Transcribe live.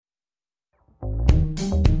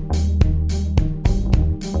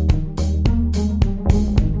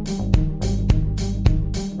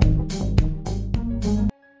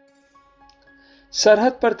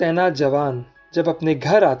सरहद पर तैनात जवान जब अपने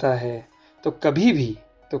घर आता है तो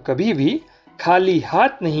कभी भी खाली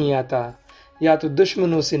हाथ नहीं आता। या तो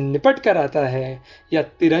दुश्मनों से निपट कर आता है या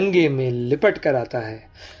तिरंगे में लिपट कर आता है।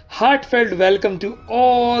 Heartfelt welcome to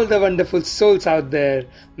all the wonderful souls out there.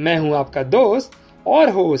 मैं हूं आपका दोस्त और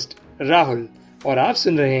होस्ट राहुल और आप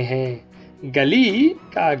सुन रहे हैं गली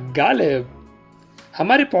का गालिब।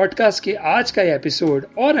 हमारे पॉडकास्ट के आज का एपिसोड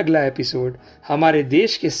और अगला एपिसोड हमारे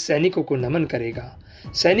देश के सैनिकों को नमन करेगा।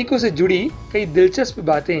 सैनिकों से जुड़ी कई दिलचस्प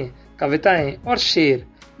बातें, कविताएं और शेर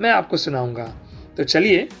मैं आपको सुनाऊंगा। तो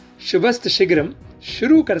चलिए शुभस्त शीघ्रम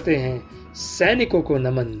शुरू करते हैं सैनिकों को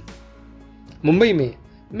नमन। मुंबई में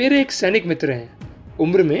मेरे एक सैनिक मित्र हैं।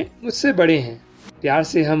 उम्र में मुझसे बड़े हैं। प्यार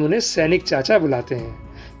से हम उन्हें सैनिक चाचा बुलाते हैं।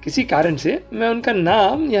 किसी कारण से मैं उनका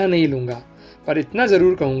नाम यहाँ नहीं लूंगा, पर इतना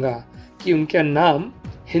जरूर कहूंगा कि उनका नाम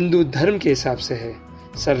हिंदू धर्म के हिसाब से है।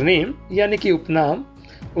 सरनेम यानी कि उपनाम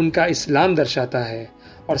उनका इस्लाम दर्शाता है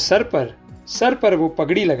और सर पर वो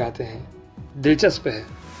पगड़ी लगाते हैं। दिलचस्प है,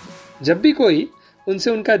 जब भी कोई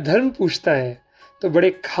उनसे उनका धर्म पूछता है तो बड़े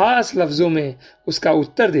खास लफ्जों में उसका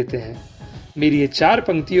उत्तर देते हैं। मेरी ये 4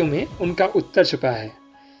 पंक्तियों में उनका उत्तर छुपा है।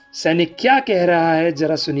 सैनिक क्या कह रहा है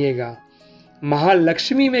जरा सुनिएगा।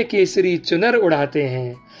 महालक्ष्मी में केसरी चुनर उड़ाते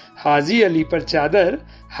हैं, हाजी अली पर चादर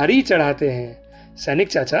हरी चढ़ाते हैं। सैनिक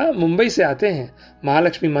चाचा मुंबई से आते हैं।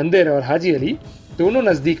 महालक्ष्मी मंदिर और हाजी अली दोनों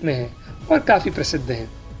नजदीक में हैं और काफी प्रसिद्ध हैं।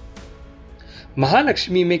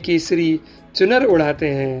 महालक्ष्मी में केसरी चुनर उड़ाते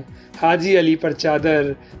हैं, हाजी अली पर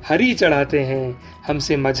चादर हरी चढ़ाते हैं।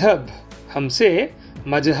 हमसे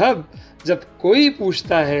मजहब जब कोई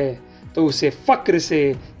पूछता है तो उसे फक्र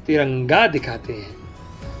से तिरंगा दिखाते हैं।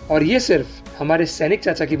 और ये सिर्फ हमारे सैनिक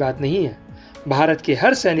चाचा की बात नहीं है। भारत के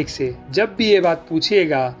हर सैनिक से जब भी ये बात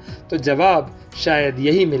पूछिएगा तो जवाब शायद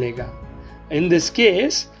यही मिलेगा। In this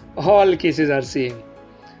case all cases are same.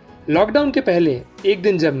 Lockdown के पहले एक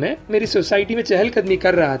दिन जब मैं मेरी सोसाइटी में चहलकदमी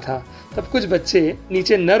कर रहा था, तब कुछ बच्चे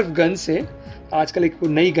नीचे नर्व गन से, आजकल एक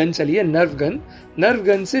नई गन चली है नर्व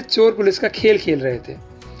गन से चोर पुलिस का खेल खेल रहे थे।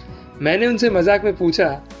 मैंने उनसे मजाक में पूछा,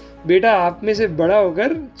 बेटा आप में से बड़ा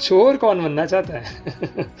होकर चोर कौन बनना चाहता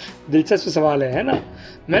है? दिलचस्प सवाल है ना?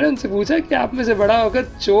 मैंने उनसे पूछा कि आप में से बड़ा होकर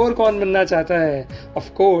चोर कौन बनना चाहता है? Of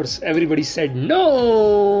course everybody said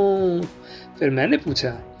no. फिर मैंने पूछा,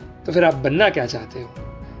 तो फिर आप बनना क्या चाहते हो?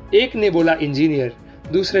 एक ने बोला इंजीनियर,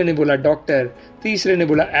 दूसरे ने बोला डॉक्टर, तीसरे ने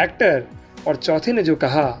बोला एक्टर और चौथे ने जो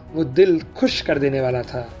कहा वो दिल खुश कर देने वाला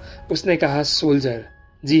था। उसने कहा सोल्जर।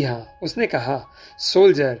 जी हाँ, उसने कहा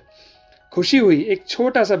सोल्जर। खुशी हुई। एक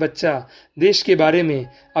छोटा सा बच्चा देश के बारे में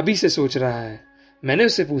अभी से सोच रहा है। मैंने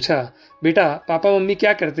उससे पूछा, बेटा पापा मम्मी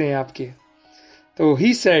क्या करते हैं आपके? तो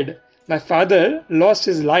he said, my father lost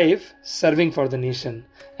his life serving for the nation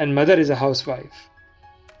and mother is a housewife.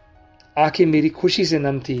 आंखें मेरी खुशी से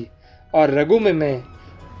नम थी और रगों में मैं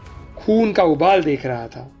खून का उबाल देख रहा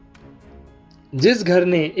था। जिस घर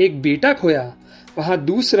ने एक बेटा खोया वहां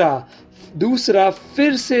दूसरा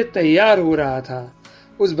फिर से तैयार हो रहा था।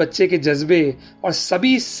 उस बच्चे के जज्बे और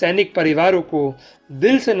सभी सैनिक परिवारों को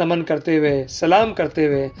दिल से नमन करते हुए, सलाम करते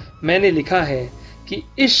हुए मैंने लिखा है कि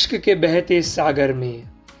इश्क के बहते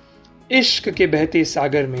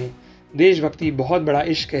सागर में देशभक्ति बहुत बड़ा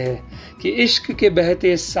इश्क है कि इश्क के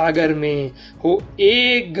बहते सागर में हो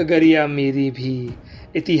एक गगरिया मेरी भी,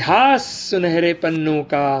 इतिहास सुनहरे पन्नों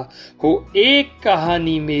का हो एक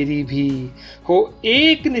कहानी मेरी भी, हो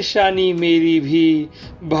एक निशानी मेरी भी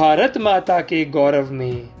भारत माता के गौरव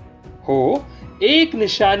में, हो एक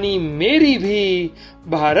निशानी मेरी भी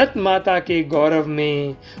भारत माता के गौरव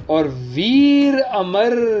में, और वीर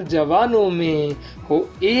अमर जवानों में हो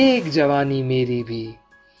एक जवानी मेरी भी।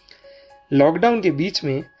 लॉकडाउन के बीच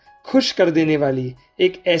में खुश कर देने वाली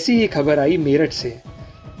एक ऐसी ही खबर आई मेरठ से।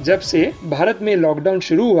 जब से भारत में लॉकडाउन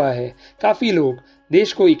शुरू हुआ है, काफी लोग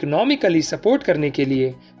देश को इकोनॉमिकली सपोर्ट करने के लिए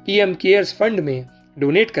पीएम केयर्स फंड में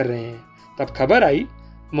डोनेट कर रहे हैं। तब खबर आई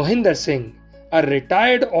Mohinder Singh, a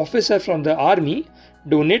retired officer from the army,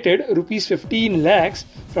 donated ₹15 lakhs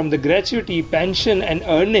from the gratuity, pension and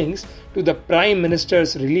earnings to the Prime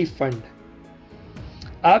Minister's Relief Fund.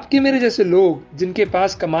 आपके मेरे जैसे लोग जिनके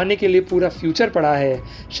पास कमाने के लिए पूरा फ्यूचर पड़ा है,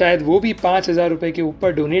 शायद वो भी 5,000 रुपए के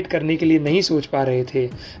ऊपर डोनेट करने के लिए नहीं सोच पा रहे थे।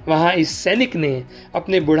 वहाँ इस सैनिक ने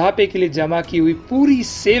अपने बुढ़ापे के लिए जमा की हुई पूरी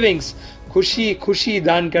सेविंग्स खुशी खुशी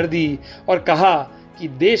दान कर दी और कहा कि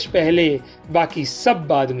देश पहले बाकी सब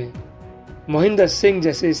बाद में। मोहिंदर सिंह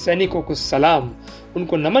जैसे सैनिकों को सलाम।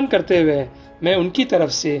 उनको नमन करते हुए मैं उनकी तरफ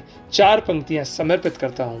से 4 पंक्तियां समर्पित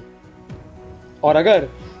करता हूं। और अगर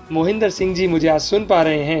मोहिंदर सिंह जी मुझे आज सुन पा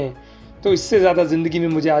रहे हैं तो इससे ज्यादा जिंदगी में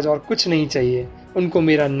मुझे आज और कुछ नहीं चाहिए। उनको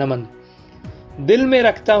मेरा नमन। दिल में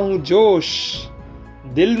रखता हूं जोश,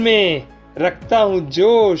 दिल में रखता हूँ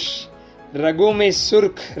जोश, रगों में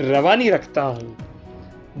सुर्ख रवानी रखता हूँ।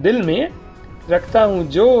 दिल में रखता हूँ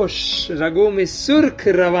जोश, रगों में सुर्ख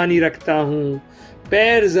रवानी रखता हूँ।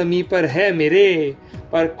 पैर जमी पर है मेरे,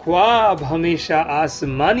 पर ख्वाब हमेशा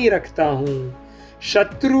आसमानी रखता हूँ।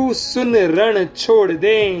 शत्रु सुन रण छोड़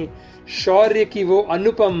दें, शौर्य की वो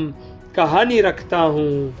अनुपम कहानी रखता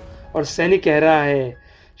हूँ। और सैनिक कह रहा है,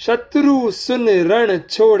 शत्रु सुन रण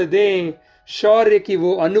छोड़ दें, शौर्य की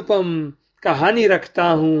वो अनुपम कहानी रखता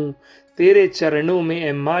हूँ। तेरे चरणों में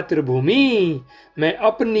ए मातृभूमि, मैं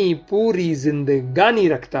अपनी पूरी जिंदगानी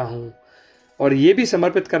रखता हूँ। और ये भी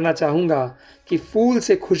समर्पित करना चाहूँगा कि फूल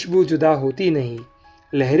से खुशबू जुदा होती नहीं,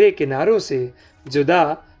 लहरें किनारों से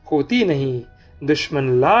जुदा होती नहीं।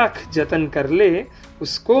 दुश्मन लाख जतन कर ले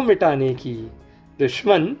उसको मिटाने की,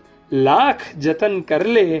 दुश्मन लाख जतन कर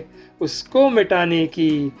ले उसको मिटाने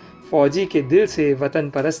की। फौजी के दिल से वतन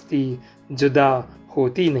परस्ती जुदा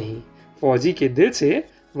होती नहीं, फौजी के दिल से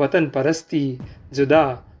वतन परस्ती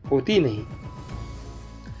जुदा होती नहीं।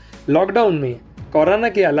 लॉकडाउन में कोरोना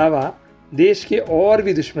के अलावा देश के और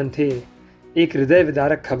भी दुश्मन थे। एक हृदय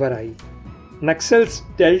विदारक खबर आई, Naxals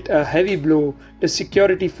dealt a heavy blow to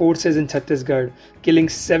security forces in Chhattisgarh, killing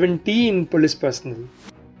 17 police personnel.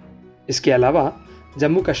 इसके अलावा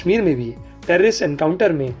जम्मू कश्मीर में भी टेररिस्ट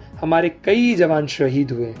एनकाउंटर में हमारे कई जवान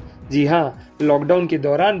शहीद हुए। जी हाँ, लॉकडाउन के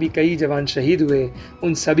दौरान भी कई जवान शहीद हुए।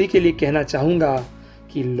 उन सभी के लिए कहना चाहूँगा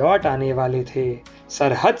कि लौट आने वाले थे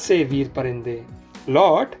सरहद से वीर परिंदे,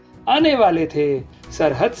 लौट आने वाले थे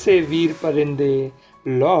सरहद से वीर परिंदे,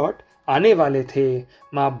 लौट आने वाले थे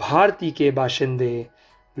माँ भारती के बाशिंदे,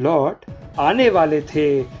 लौट आने वाले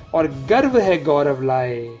थे और गर्व है गौरव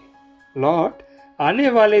लाए, लौट आने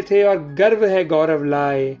वाले थे और गर्व है गौरव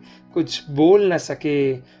लाए। कुछ बोल न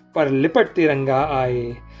सके पर लिपट तिरंगा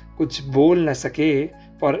आए, कुछ बोल न सके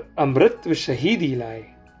पर अमृत शहीदी लाए।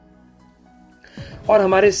 और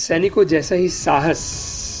हमारे सैनिकों जैसा ही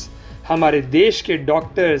साहस हमारे देश के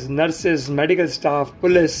doctors, nurses, medical staff,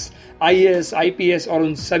 police, IAS, IPS और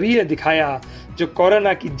उन सभी ने दिखाया जो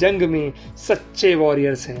कोरोना की जंग में सच्चे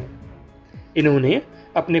वॉरियर्स हैं। इन्होंने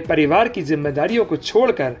अपने परिवार की जिम्मेदारियों को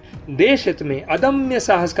छोड़कर देश हित में अदम्य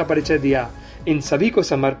साहस का परिचय दिया। इन सभी को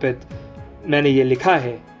समर्पित मैंने ये लिखा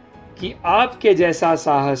है कि आपके जैसा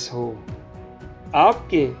साहस हो,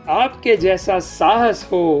 आपके जैसा साहस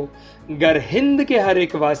हो, गर हिंद के हर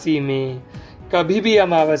एक वासी में कभी भी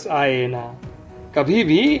अमावस आए ना, कभी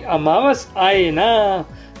भी अमावस आए ना,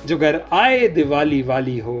 जो घर आए दिवाली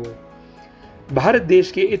वाली हो। भारत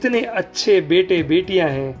देश के इतने अच्छे बेटे बेटियां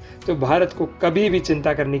हैं तो भारत को कभी भी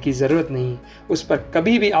चिंता करने की जरूरत नहीं, उस पर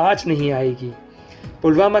कभी भी आँच नहीं आएगी।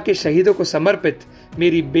 पुलवामा के शहीदों को समर्पित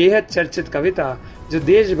मेरी बेहद चर्चित कविता जो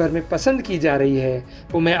देश भर में पसंद की जा रही है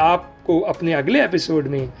वो मैं आपको अपने अगले एपिसोड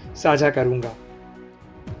में साझा करूंगा।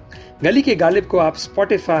 गली के गालिब को आप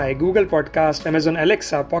Spotify, Google podcast, Amazon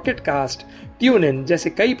Alexa, Pocket Casts, TuneIn जैसे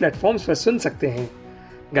कई प्लेटफॉर्म्स पर सुन सकते हैं।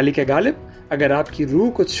 गली के गालिब अगर आपकी रूह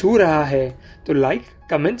को छू रहा है तो लाइक,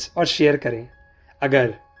 कमेंट्स और शेयर करें।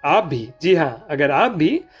 अगर आप भी, जी हाँ, अगर आप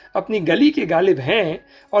भी अपनी गली के गालिब हैं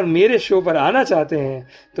और मेरे शो पर आना चाहते हैं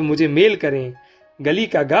तो मुझे मेल करें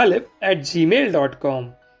galikaghalib@gmail.com,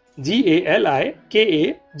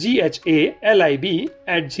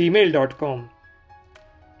 galikaghalib@gmail.com।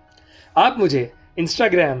 आप मुझे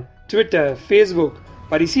इंस्टाग्राम, ट्विटर, फेसबुक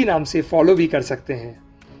पर इसी नाम से फॉलो भी कर सकते हैं।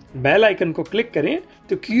 बेल आइकन को क्लिक करें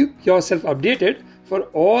to keep yourself updated for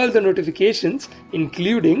all the notifications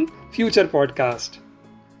including future podcast।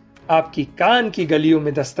 आपकी कान की गलियों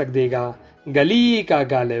में दस्तक देगा गली का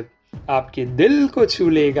गालिब, आपके दिल को छू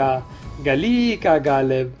लेगा गली का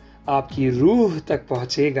गालिब, आपकी रूह तक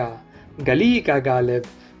पहुंचेगा गली का गालिब।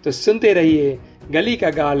 तो सुनते रहिए गली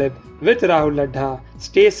का Ghalib with Rahul Laddha.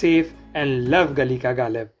 Stay safe and love गली का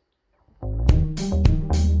गालिब।